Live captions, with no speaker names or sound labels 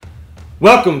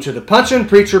Welcome to the Punch and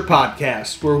Preacher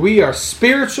podcast, where we are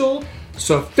spiritual,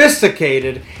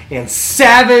 sophisticated, and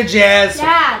savage as...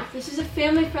 Dad, this is a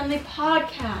family-friendly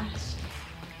podcast.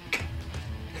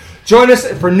 Join us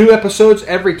for new episodes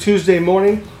every Tuesday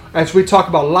morning as we talk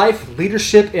about life,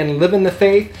 leadership, and living the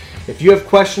faith. If you have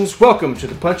questions, welcome to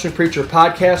the Punch and Preacher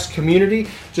podcast community.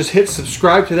 Just hit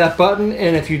subscribe to that button,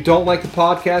 and if you don't like the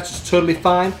podcast, it's totally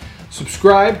fine.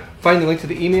 Subscribe, find the link to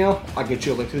the email, I'll get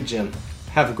you a link to the gym.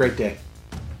 Have a great day.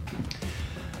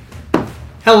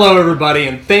 Hello, everybody,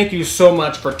 and thank you so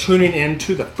much for tuning in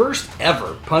to the first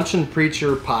ever Punch and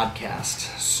Preacher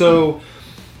podcast. So,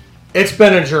 it's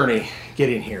been a journey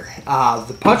getting here.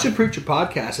 The Punch and Preacher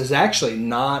podcast is actually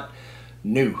not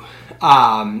new.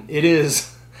 It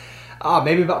is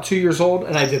maybe about 2 years old,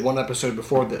 and I did one episode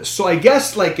before this. So, I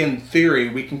guess, like in theory,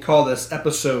 we can call this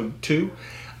episode 2.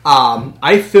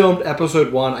 I filmed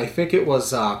episode 1, I think it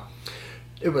was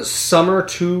summer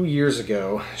 2 years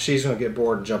ago. She's going to get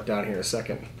bored and jump down here in a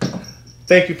second.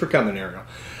 Thank you for coming, Ariel.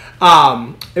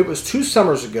 It was 2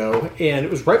 summers ago, and it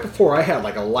was right before I had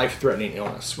like a life-threatening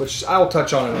illness, which I'll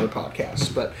touch on in another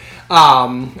podcast. But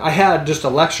I had just a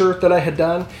lecture that I had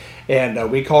done,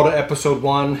 and we called it episode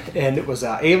 1, and it was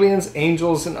aliens,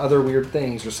 angels, and other weird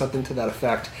things, or something to that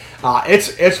effect.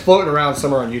 It's floating around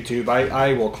somewhere on YouTube.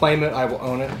 I will claim it. I will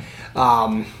own it.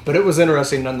 But it was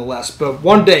interesting nonetheless. But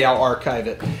one day I'll archive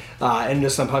it into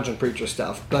some Punch and Preacher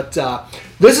stuff. But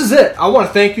this is it. I want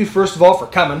to thank you, first of all, for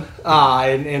coming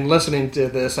and listening to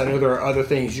this. I know there are other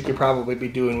things you could probably be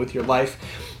doing with your life.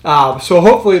 So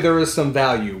hopefully there is some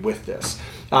value with this.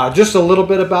 Just a little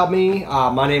bit about me.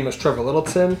 My name is Trevor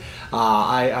Littleton.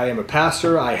 I am a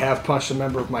pastor. I have punched a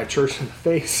member of my church in the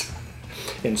face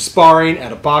in sparring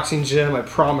at a boxing gym. I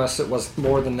promise it was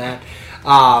more than that.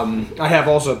 I have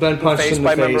also been punched in the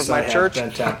face. I have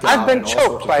been tapped out. I've been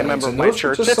choked by a member of my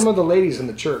church. Just some of the ladies in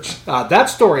the church. That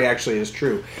story actually is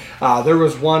true. There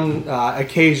was one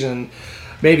occasion,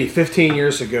 maybe 15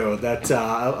 years ago, that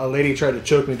a lady tried to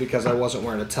choke me because I wasn't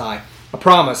wearing a tie. I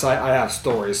promise I have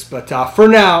stories. But for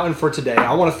now and for today,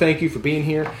 I want to thank you for being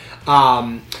here.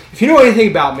 If you know anything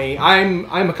about me,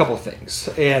 I'm a couple of things.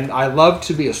 And I love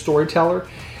to be a storyteller,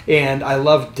 and I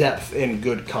love depth in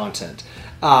good content.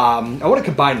 I want to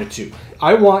combine the two.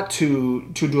 I want to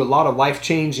do a lot of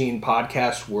life-changing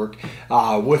podcast work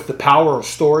with the power of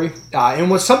story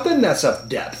and with something that's of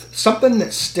depth, something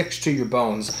that sticks to your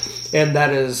bones. And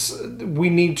that is, we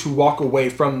need to walk away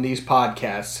from these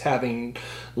podcasts having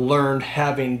learned,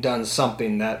 having done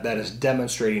something that is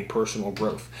demonstrating personal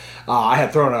growth. I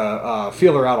had thrown a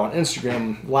feeler out on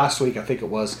Instagram last week, I think it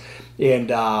was,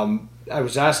 and I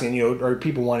was asking, are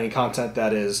people wanting content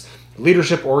that is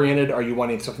leadership oriented? Are you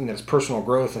wanting something that's personal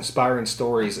growth, inspiring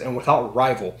stories, and without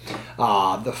rival?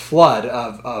 The flood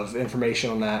of information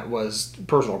on that was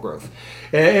personal growth.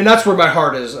 And that's where my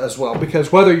heart is as well,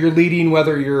 because whether you're leading,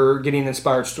 whether you're getting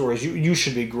inspired stories, you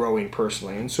should be growing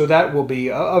personally. And so that will be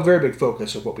a very big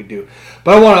focus of what we do.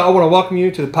 But I want to welcome you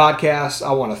to the podcast.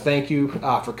 I want to thank you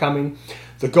for coming.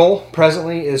 The goal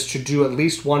presently is to do at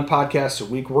least one podcast a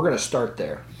week. We're going to start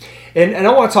there. And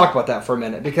I want to talk about that for a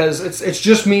minute, because it's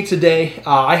just me today.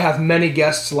 I have many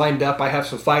guests lined up. I have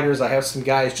some fighters. I have some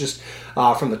guys just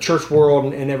from the church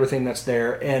world and everything that's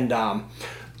there. And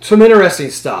some interesting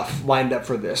stuff lined up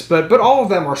for this. But all of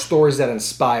them are stories that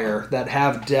inspire, that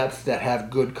have depth, that have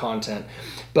good content.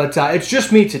 But it's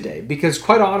just me today, because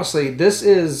quite honestly, this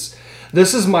is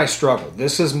my struggle.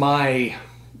 This is my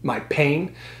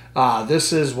pain.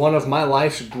 This is one of my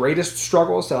life's greatest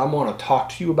struggles that I want to talk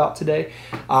to you about today.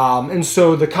 And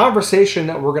so the conversation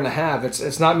that we're going to have,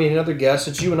 it's not me and another guest,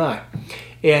 it's you and I.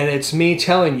 And it's me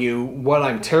telling you what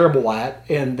I'm terrible at,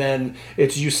 and then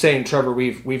it's you saying, Trevor,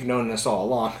 we've known this all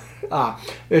along.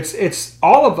 It's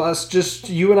all of us, just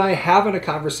you and I, having a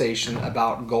conversation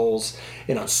about goals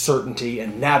and uncertainty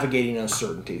and navigating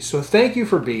uncertainty. So thank you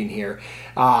for being here.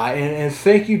 And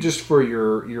thank you just for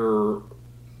your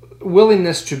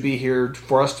willingness to be here,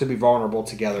 for us to be vulnerable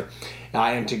together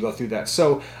and to go through that.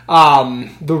 So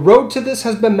the road to this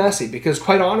has been messy, because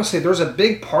quite honestly, there's a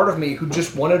big part of me who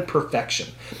just wanted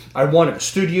perfection. I wanted a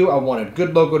studio, I wanted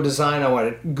good logo design, I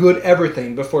wanted good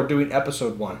everything before doing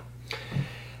episode 1.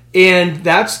 And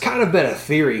that's kind of been a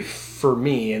theory for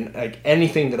me, and like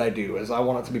anything that I do is I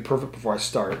want it to be perfect before I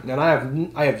start. And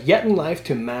I have yet in life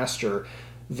to master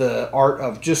the art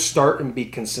of just start and be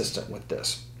consistent with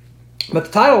this. But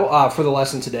the title for the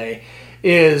lesson today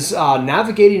is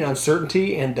Navigating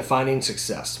Uncertainty and Defining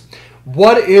Success.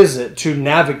 What is it to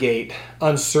navigate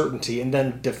uncertainty and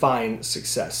then define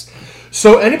success?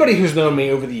 So anybody who's known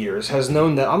me over the years has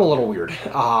known that I'm a little weird.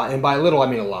 And by little, I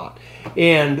mean a lot.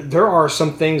 And there are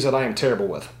some things that I am terrible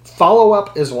with.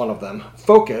 Follow-up is one of them.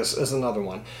 Focus is another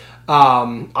one.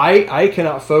 I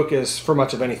cannot focus for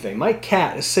much of anything. My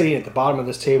cat is sitting at the bottom of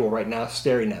this table right now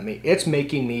staring at me. It's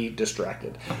making me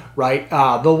distracted, right?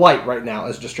 The light right now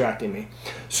is distracting me.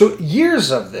 So years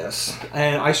of this,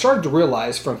 and I started to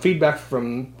realize from feedback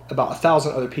from about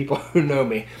 1,000 other people who know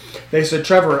me, they said,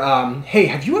 Trevor, hey,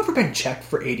 have you ever been checked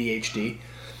for ADHD?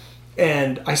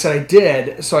 And I said I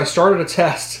did, so I started a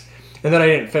test, and then I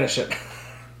didn't finish it.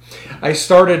 I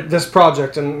started this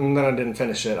project and then I didn't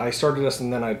finish it. I started this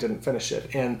and then I didn't finish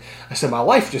it. And I said, my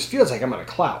life just feels like I'm on a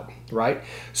cloud, right?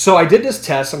 So I did this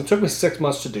test, and it took me 6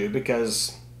 months to do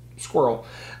because squirrel.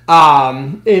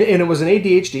 And it was an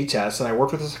ADHD test, and I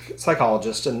worked with a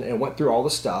psychologist and went through all the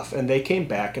stuff. And they came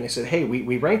back and they said, hey,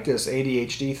 we ranked this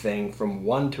ADHD thing from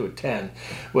 1 to a 10,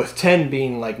 with 10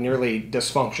 being like nearly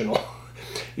dysfunctional.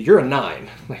 You're a 9.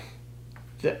 Like,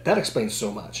 that explains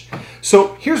so much.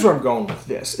 So here's where I'm going with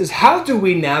this, is how do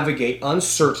we navigate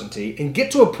uncertainty and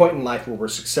get to a point in life where we're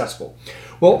successful?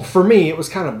 Well, for me, it was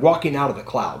kind of walking out of the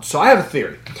cloud. So I have a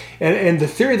theory. And the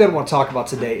theory that I want to talk about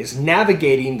today is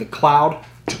navigating the cloud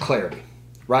to clarity,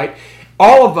 right?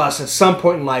 All of us at some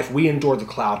point in life, we endure the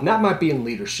cloud. And that might be in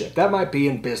leadership. That might be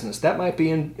in business. That might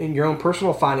be in your own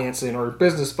personal financing or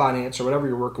business finance or whatever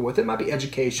you're working with. It might be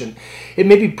education. It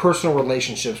may be personal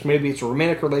relationships. Maybe it's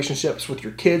romantic relationships with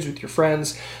your kids, with your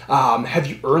friends. Have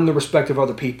you earned the respect of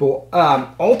other people?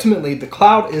 Ultimately, the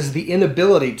cloud is the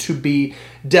inability to be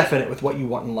definite with what you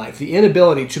want in life. The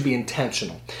inability to be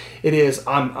intentional. It is,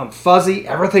 I'm fuzzy.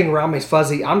 Everything around me is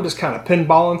fuzzy. I'm just kind of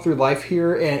pinballing through life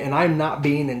here, and I'm not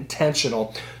being intentional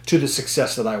to the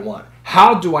success that I want.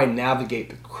 How do I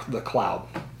navigate the cloud?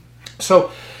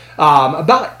 So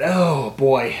about,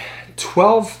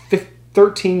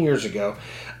 13 years ago,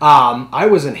 I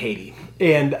was in Haiti.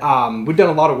 And we've done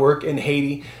a lot of work in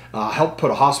Haiti, helped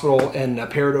put a hospital in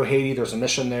Peridot, Haiti. There's a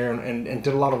mission there, and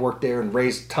did a lot of work there and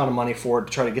raised a ton of money for it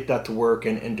to try to get that to work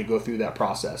and to go through that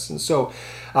process. And so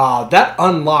that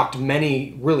unlocked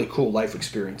many really cool life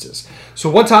experiences. So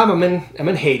one time I'm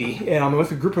in Haiti, and I'm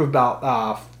with a group of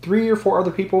about 3 or 4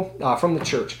 other people from the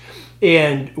church.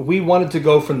 And we wanted to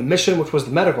go from the mission, which was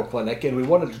the medical clinic, and we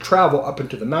wanted to travel up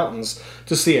into the mountains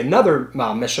to see another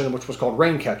mission, which was called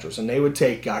rain catchers. And they would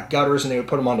take gutters and they would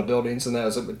put them on the buildings, and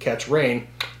as it would catch rain,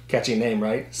 catchy name,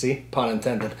 right? See? Pun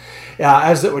intended.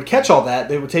 As it would catch all that,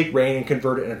 they would take rain and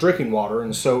convert it into drinking water,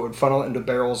 and so it would funnel it into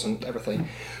barrels and everything.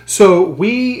 So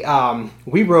we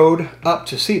rode up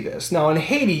to see this. Now in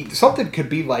Haiti, something could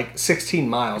be like 16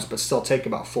 miles, but still take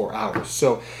about 4 hours.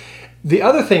 So the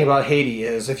other thing about Haiti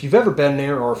is, if you've ever been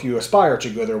there or if you aspire to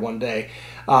go there one day,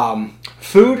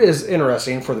 food is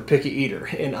interesting for the picky eater,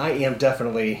 and I am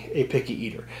definitely a picky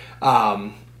eater,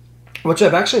 which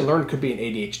I've actually learned could be an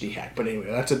ADHD hack. But anyway,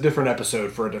 that's a different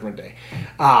episode for a different day.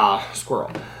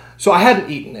 Squirrel. So I hadn't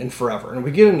eaten in forever, and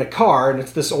we get in the car, and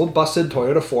it's this old busted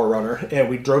Toyota 4Runner, and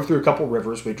we drove through a couple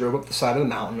rivers. We drove up the side of the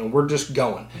mountain, and we're just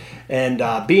going. And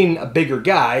being a bigger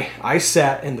guy, I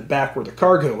sat in the back where the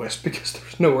cargo is because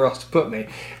there's nowhere else to put me,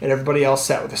 and everybody else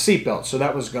sat with a seatbelt, so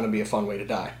that was going to be a fun way to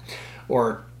die.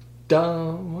 Or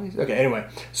okay, anyway,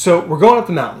 so we're going up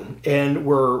the mountain, and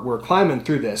we're climbing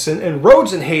through this, and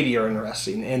roads in Haiti are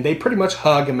interesting, and they pretty much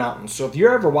hug a mountain. So if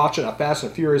you're ever watching a Fast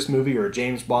and Furious movie or a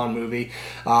James Bond movie,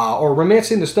 or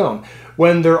Romancing the Stone,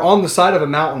 when they're on the side of a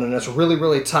mountain and it's really,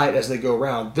 really tight as they go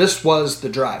around, this was the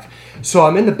drive. So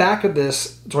I'm in the back of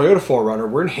this Toyota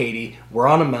 4Runner, we're in Haiti, we're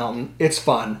on a mountain, it's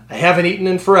fun. I haven't eaten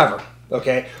in forever,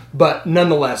 okay, but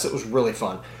nonetheless, it was really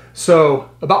fun. So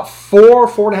about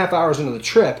 4.5 hours into the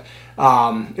trip,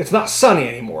 it's not sunny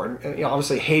anymore. And,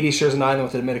 obviously Haiti shares an island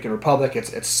with the Dominican Republic.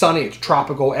 It's sunny, it's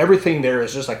tropical. Everything there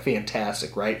is just like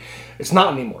fantastic, right? It's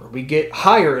not anymore. We get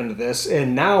higher into this,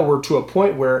 and now we're to a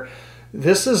point where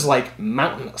this is like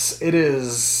mountainous. It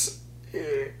is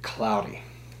cloudy.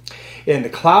 And the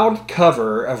cloud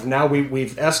cover of now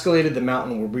we've escalated the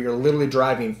mountain where we are literally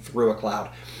driving through a cloud.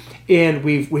 And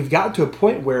we've gotten to a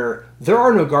point where there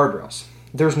are no guardrails.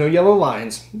 There's no yellow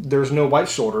lines. There's no white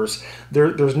shoulders.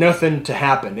 There's nothing to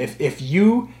happen. If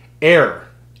you err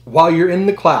while you're in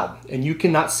the cloud and you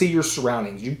cannot see your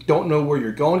surroundings, you don't know where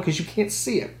you're going because you can't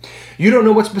see it. You don't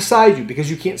know what's beside you because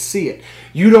you can't see it.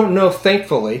 You don't know,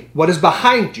 thankfully, what is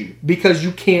behind you because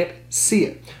you can't see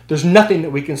it. There's nothing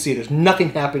that we can see. There's nothing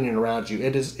happening around you.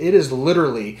 It is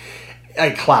literally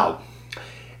a cloud.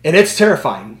 And it's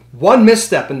terrifying. One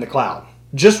misstep in the cloud,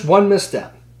 just one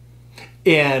misstep,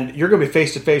 and you're going to be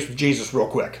face to face with Jesus real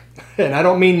quick. And I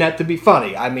don't mean that to be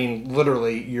funny. I mean,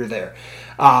 literally, you're there.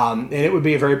 And it would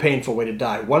be a very painful way to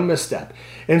die. One misstep.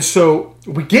 And so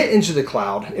we get into the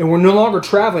cloud, and we're no longer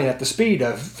traveling at the speed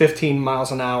of 15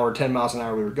 miles an hour, 10 miles an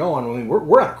hour we were going. I mean,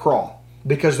 we're at a crawl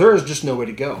because there is just no way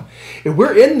to go. And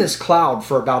we're in this cloud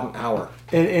for about an hour.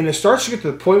 And it starts to get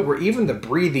to the point where even the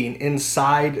breathing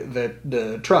inside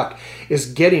the truck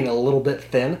is getting a little bit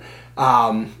thin.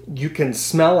 You can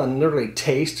smell and literally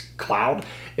taste cloud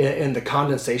and the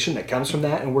condensation that comes from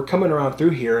that. And we're coming around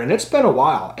through here, and it's been a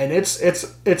while. And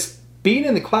it's being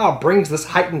in the cloud brings this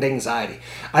heightened anxiety.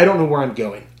 I don't know where I'm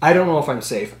going. I don't know if I'm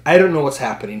safe. I don't know what's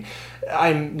happening.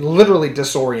 I'm literally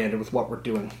disoriented with what we're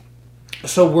doing.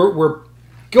 So we're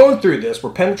going through this.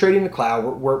 We're penetrating the cloud.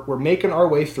 We're making our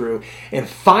way through. And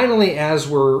finally, as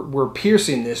we're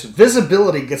piercing this,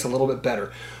 visibility gets a little bit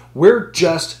better. We're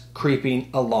just creeping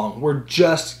along. We're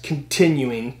just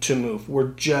continuing to move.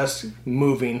 We're just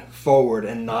moving forward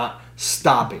and not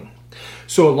stopping.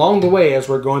 So along the way, as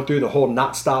we're going through the whole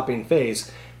not stopping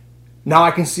phase, now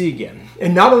I can see again.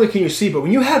 And not only can you see, but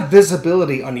when you have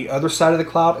visibility on the other side of the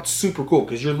cloud, it's super cool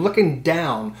because you're looking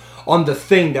down on the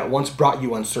thing that once brought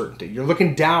you uncertainty. You're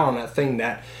looking down on that thing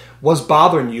that was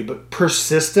bothering you, but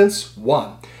persistence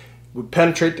won. We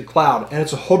penetrate the cloud, and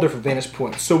it's a whole different vantage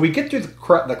point. So we get through the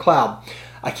cloud.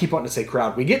 I keep wanting to say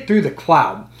crowd. We get through the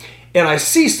cloud, and I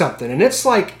see something, and it's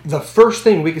like the first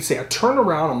thing we can see. I turn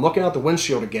around, I'm looking out the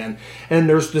windshield again, and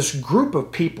there's this group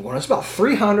of people, and it's about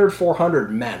 300, 400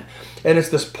 men. And it's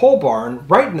this pole barn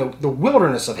right in the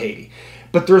wilderness of Haiti.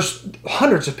 But there's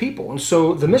hundreds of people. And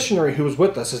so the missionary who was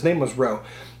with us, his name was Ro.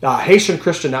 Haitian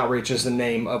Christian Outreach is the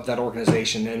name of that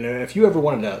organization. And if you ever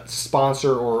wanted to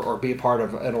sponsor or be a part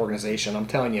of an organization, I'm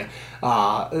telling you,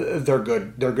 they're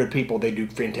good. They're good people. They do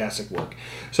fantastic work.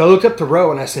 So I looked up to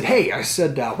Ro and I said, hey,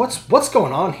 what's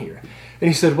going on here? And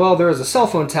he said, well, there is a cell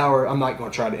phone tower. I'm not going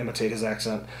to try to imitate his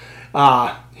accent.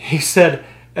 He said,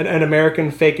 an American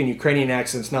faking Ukrainian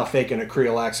accent is now faking a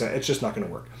Creole accent. It's just not going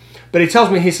to work. But he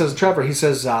tells me, Trevor,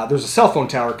 there's a cell phone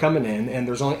tower coming in, and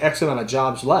there's only X amount of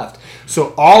jobs left.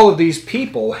 So all of these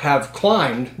people have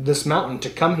climbed this mountain to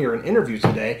come here and interview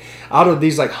today. Out of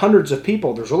these like hundreds of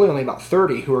people, there's really only about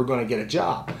 30 who are going to get a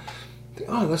job.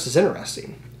 Oh, this is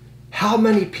interesting. How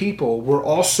many people were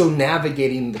also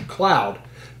navigating the cloud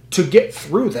to get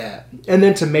through that and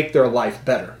then to make their life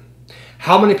better?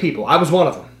 How many people? I was one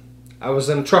of them. I was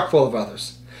in a truck full of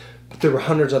others. But there were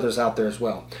hundreds of others out there as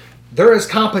well. There is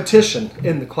competition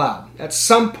in the cloud. At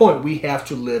some point, we have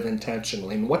to live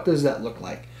intentionally. And what does that look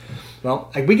like?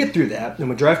 Well, we get through that, and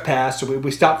we drive past. So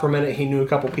we stop for a minute. He knew a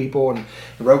couple people, and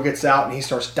Ro gets out, and he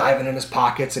starts diving in his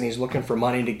pockets, and he's looking for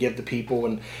money to give the people.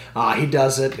 And he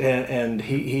does it, and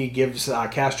he gives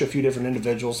cash to a few different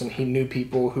individuals, and he knew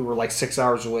people who were like 6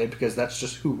 hours away because that's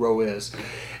just who Ro is.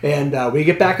 And we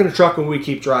get back in the truck, and we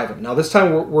keep driving. Now, this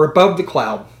time, we're above the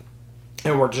cloud,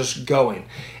 and we're just going.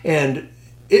 And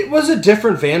it was a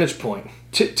different vantage point.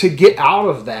 To get out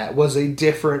of that was a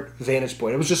different vantage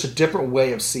point. It was just a different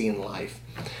way of seeing life.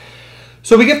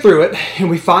 So we get through it, and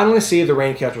we finally see the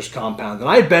Raincatcher's compound. And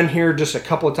I had been here just a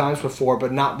couple of times before,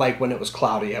 but not like when it was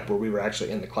cloudy up where we were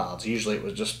actually in the clouds. Usually it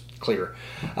was just clear,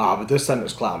 but this time it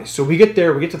was cloudy. So we get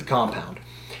there, we get to the compound.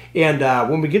 And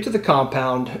when we get to the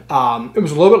compound, it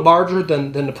was a little bit larger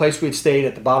than the place we'd stayed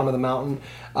at the bottom of the mountain.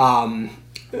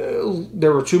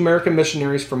 There were two American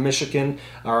missionaries from Michigan,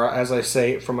 or as I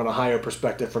say, from an Ohio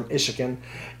perspective, from Ishiken.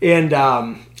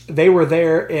 And they were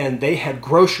there, and they had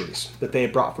groceries that they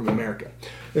had brought from America.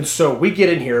 And so we get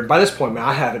in here. By this point, man,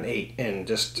 I haven't ate in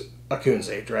just a coon's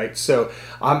age, right? So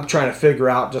I'm trying to figure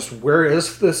out just where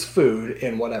is this food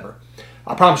and whatever.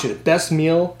 I promise you, the best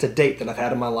meal to date that I've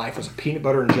had in my life was a peanut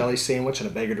butter and jelly sandwich and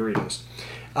a bag of Doritos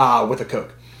with a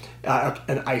Coke.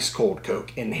 An ice-cold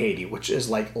Coke in Haiti, which is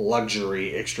like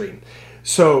luxury extreme.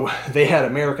 So they had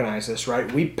Americanized this,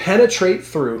 right? We penetrate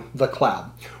through the cloud.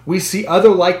 We see other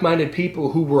like-minded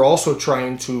people who were also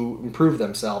trying to improve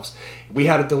themselves. We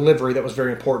had a delivery that was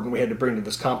very important we had to bring to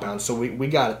this compound, so we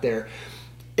got it there.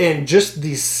 And just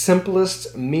the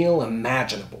simplest meal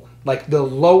imaginable. Like the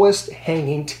lowest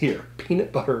hanging tier.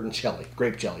 Peanut butter and jelly.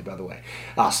 Grape jelly, by the way.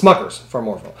 Smuckers from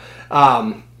Orville.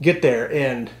 Get there,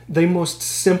 and the most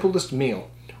simplest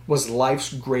meal was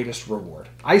life's greatest reward.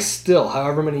 I still,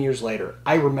 however many years later,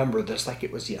 I remember this like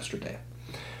it was yesterday.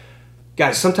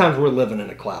 Guys, sometimes we're living in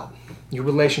a cloud. Your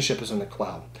relationship is in a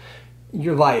cloud.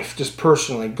 Your life, just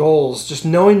personally, goals, just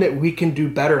knowing that we can do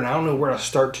better, and I don't know where to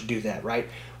start to do that, right?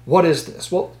 What is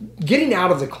this? Well, getting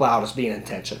out of the cloud is being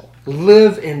intentional.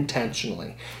 Live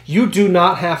intentionally. You do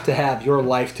not have to have your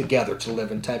life together to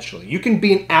live intentionally. You can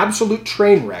be an absolute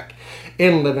train wreck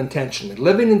and live intentionally.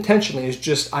 Living intentionally is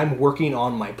just, I'm working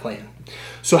on my plan.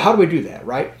 So how do we do that,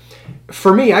 right?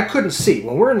 For me, I couldn't see.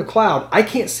 When we're in the cloud, I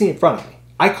can't see in front of me.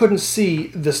 I couldn't see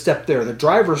the step there. The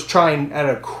driver's trying at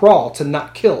a crawl to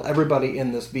not kill everybody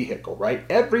in this vehicle, right?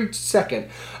 Every second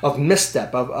of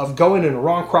misstep, of going in the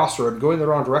wrong crossroad, going the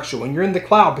wrong direction. When you're in the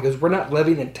cloud, because we're not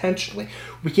living intentionally,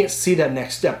 we can't see that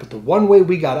next step. But the one way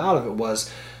we got out of it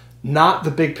was not the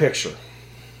big picture.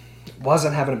 It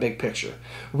wasn't having a big picture.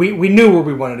 We knew where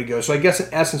we wanted to go. So I guess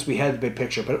in essence we had the big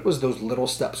picture, but it was those little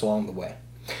steps along the way.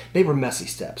 They were messy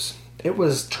steps. It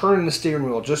was turning the steering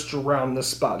wheel just around this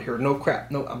spot here. No crap.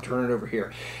 No, I'm turning it over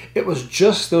here. It was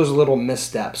just those little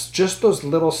missteps. Just those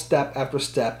little step after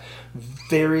step.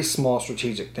 Very small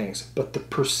strategic things. But the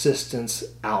persistence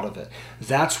out of it.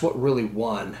 That's what really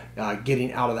won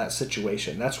getting out of that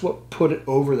situation. That's what put it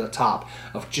over the top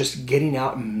of just getting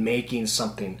out and making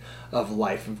something of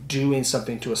life. Of doing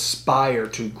something to aspire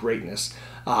to greatness.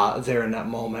 There in that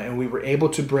moment, and we were able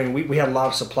to bring. We had a lot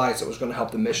of supplies that was going to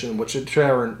help the mission, which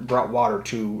Trevor brought water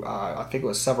to. I think it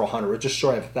was several hundred, just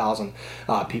short of 1,000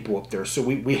 people up there. So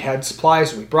we had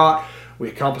supplies we brought. We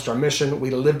accomplished our mission. We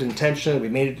lived intentionally. We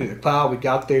made it through the cloud. We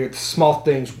got there. The small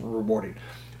things were rewarding.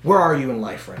 Where are you in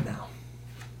life right now?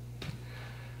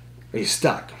 Are you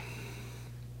stuck?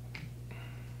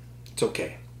 It's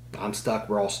okay. I'm stuck.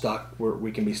 We're all stuck.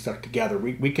 We can be stuck together.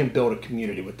 We can build a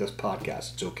community with this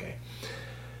podcast. It's okay.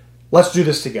 Let's do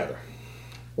this together.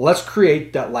 Let's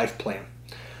create that life plan.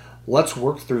 Let's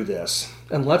work through this,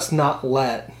 and let's not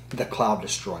let the cloud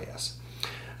destroy us.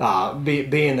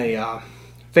 Being a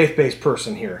faith-based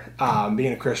person here,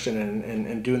 being a Christian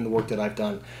and doing the work that I've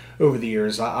done over the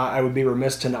years, I would be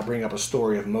remiss to not bring up a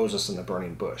story of Moses and the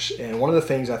burning bush. And one of the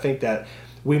things I think that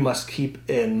we must keep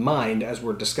in mind as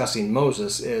we're discussing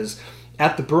Moses is,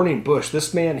 at the burning bush,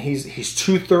 this man, he's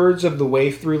 2/3 of the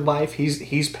way through life.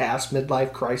 He's past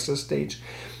midlife crisis stage.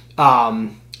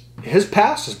 His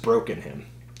past has broken him.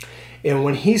 And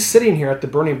when he's sitting here at the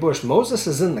burning bush, Moses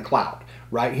is in the cloud,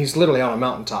 right? He's literally on a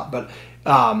mountaintop, but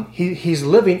he's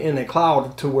living in a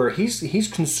cloud to where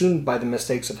he's consumed by the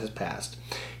mistakes of his past.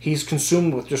 He's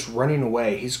consumed with just running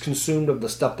away. He's consumed of the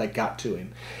stuff that got to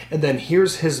him. And then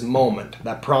here's his moment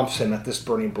that prompts him at this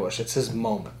burning bush. It's his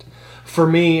moment. For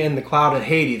me, in the cloud in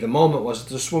Haiti, the moment was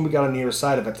just when we got on the other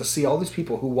side of it, to see all these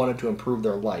people who wanted to improve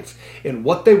their life and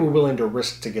what they were willing to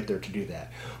risk to get there to do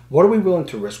that. What are we willing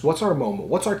to risk? What's our moment?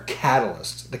 What's our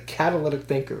catalyst? The catalytic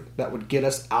thinker that would get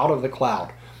us out of the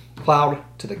cloud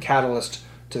to the catalyst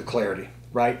to clarity,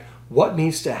 right? What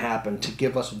needs to happen to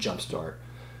give us a jump start?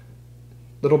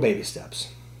 Little baby steps.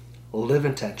 Live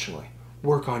intentionally.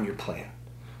 Work on your plan.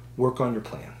 Work on your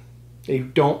plan. You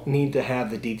don't need to have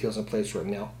the details in place right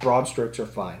now. Broad strokes are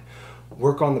fine.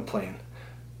 Work on the plan.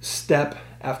 Step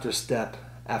after step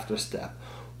after step.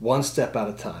 One step at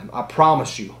a time. I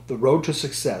promise you, the road to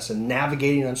success and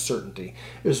navigating uncertainty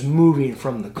is moving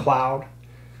from the cloud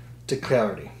to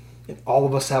clarity. And all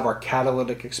of us have our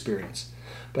catalytic experience.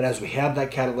 But as we have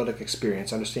that catalytic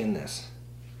experience, understand this.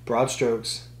 Broad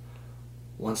strokes,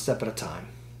 one step at a time.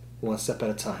 One step at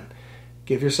a time.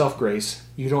 Give yourself grace.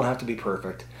 You don't have to be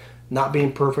perfect. Not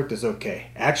being perfect is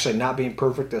okay. Actually, not being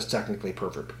perfect is technically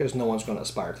perfect because no one's going to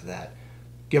aspire to that.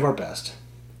 Give our best.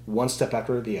 One step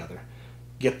after the other.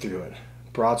 Get through it.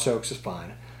 Broad strokes is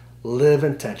fine. Live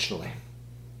intentionally.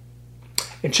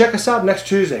 And check us out next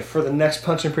Tuesday for the next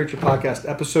Punch and Preacher podcast,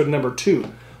 episode number 2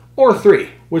 or 3.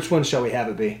 Which one shall we have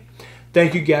it be?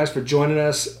 Thank you guys for joining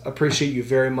us. Appreciate you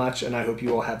very much, and I hope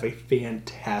you all have a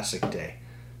fantastic day.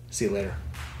 See you later.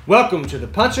 Welcome to the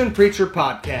Punch and Preacher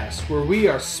podcast, where we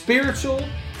are spiritual,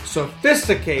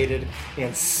 sophisticated,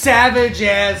 and savage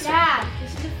as... Dad,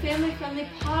 this is a family-friendly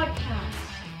podcast.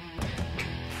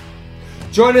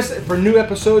 Join us for new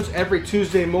episodes every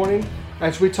Tuesday morning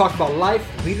as we talk about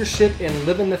life, leadership, and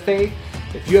living the faith.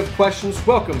 If you have questions,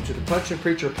 welcome to the Punch and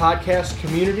Preacher podcast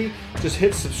community. Just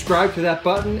hit subscribe to that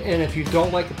button, and if you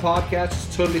don't like the podcast,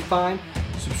 it's totally fine.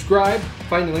 Subscribe,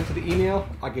 find the link to the email.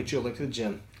 I'll get you a link to the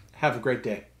gym. Have a great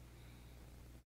day.